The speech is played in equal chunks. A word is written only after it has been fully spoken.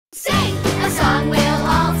Sing a song, we'll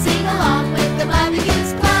all sing along with the Mother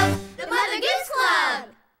Goose Club. The Mother Goose Club!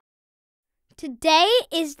 Today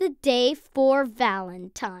is the day for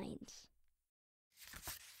Valentines.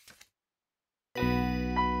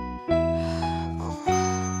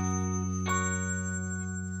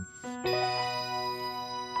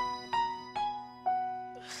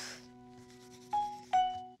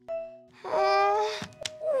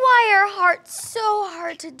 Why are hearts so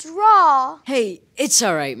hard to draw? Hey, it's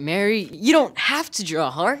all right, Mary. You don't have to draw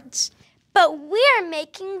hearts. But we're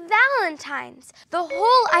making Valentines. The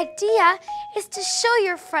whole idea is to show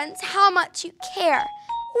your friends how much you care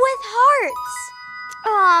with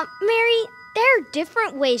hearts. Mary, there are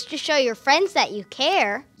different ways to show your friends that you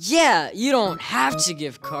care. Yeah, you don't have to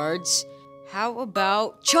give cards. How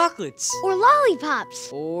about chocolates? Or lollipops.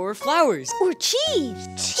 Or flowers? Or cheese.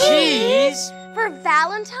 Cheese? For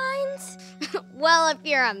Valentines? Well, if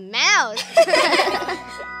you're a mouse.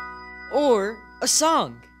 Or a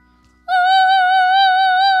song.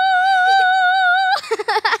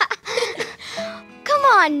 Come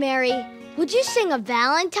on, Mary. Would you sing a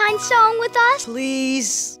Valentine song with us?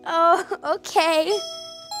 Please? Oh, okay.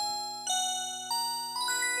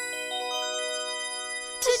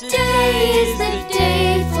 Today is the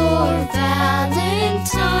day for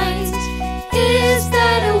Valentines. Is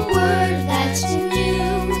that a word that's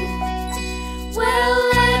new? Well,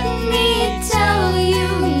 let me tell you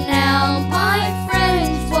now, my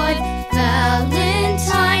friends, what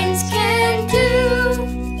Valentines can do.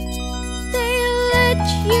 They let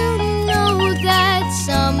you know that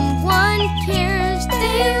someone cares.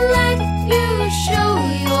 They let you show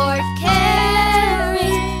your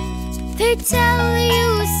caring. They tell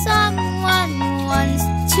you someone wants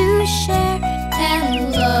to share,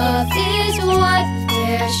 and love is what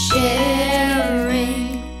they're sharing.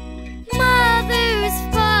 Mothers,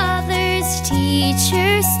 fathers,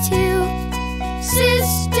 teachers too,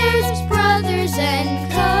 sisters, brothers,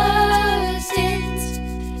 and cousins,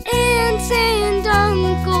 aunts and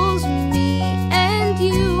uncles, me and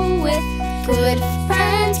you, with good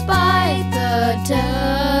friends by the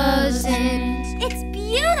dozens. It's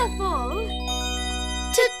beautiful!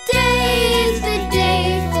 Today is the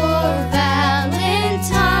day for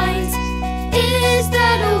Valentines. Is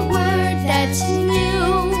that a word that's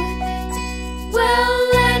new? Well,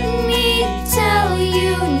 let me tell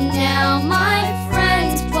you now, my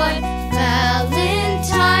friends, what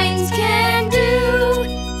Valentines can do.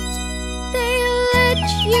 They let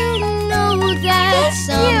you know that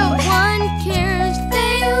someone cares.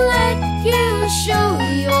 They let you show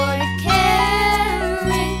your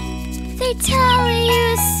caring. They tell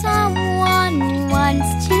you someone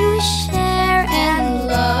wants to share, and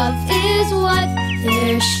love is what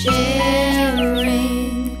they're sharing.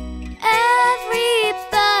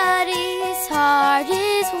 Everybody's heart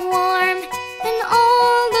is warm, and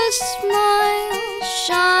all the smiles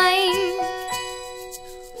shine.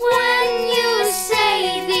 When you say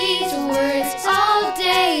these words all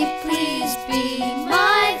day, please be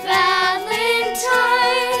my Valentine.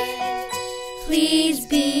 Please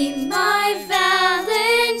be my Valentine.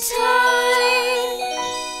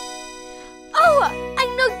 Oh, I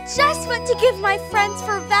know just what to give my friends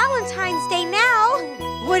for Valentine's Day now.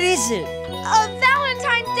 What is it? A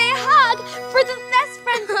Valentine's Day hug for the best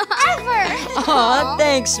friends ever. Aw,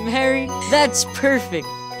 thanks, Mary. That's perfect.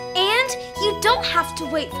 And you don't have to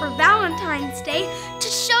wait for Valentine's Day to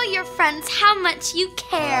show your friends how much you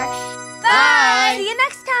care. Bye! See you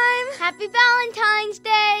next time. Happy Valentine's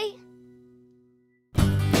Day.